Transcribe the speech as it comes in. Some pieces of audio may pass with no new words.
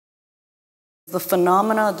The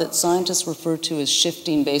phenomena that scientists refer to as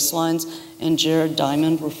shifting baselines and Jared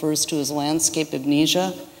Diamond refers to as landscape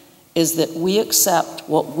amnesia is that we accept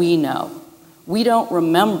what we know. We don't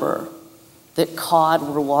remember that cod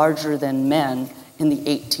were larger than men in the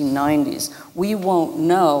 1890s. We won't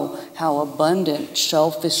know how abundant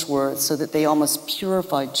shellfish were so that they almost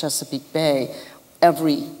purified Chesapeake Bay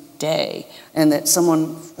every day, and that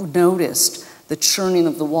someone noticed the churning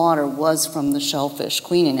of the water was from the shellfish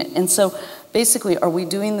cleaning it. And so basically, are we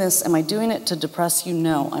doing this? Am I doing it to depress you?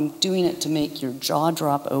 No, I'm doing it to make your jaw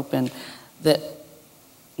drop open that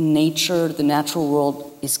nature, the natural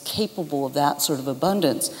world, is capable of that sort of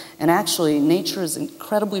abundance. And actually, nature is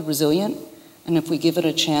incredibly resilient, and if we give it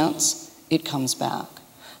a chance, it comes back.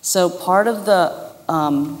 So part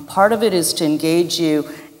of it is to engage you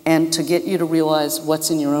and to get you to realize what's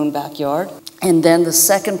in your own backyard. And then the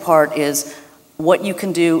second part is what you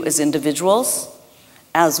can do as individuals,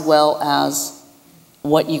 as well as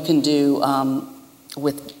what you can do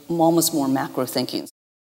with almost more macro thinking.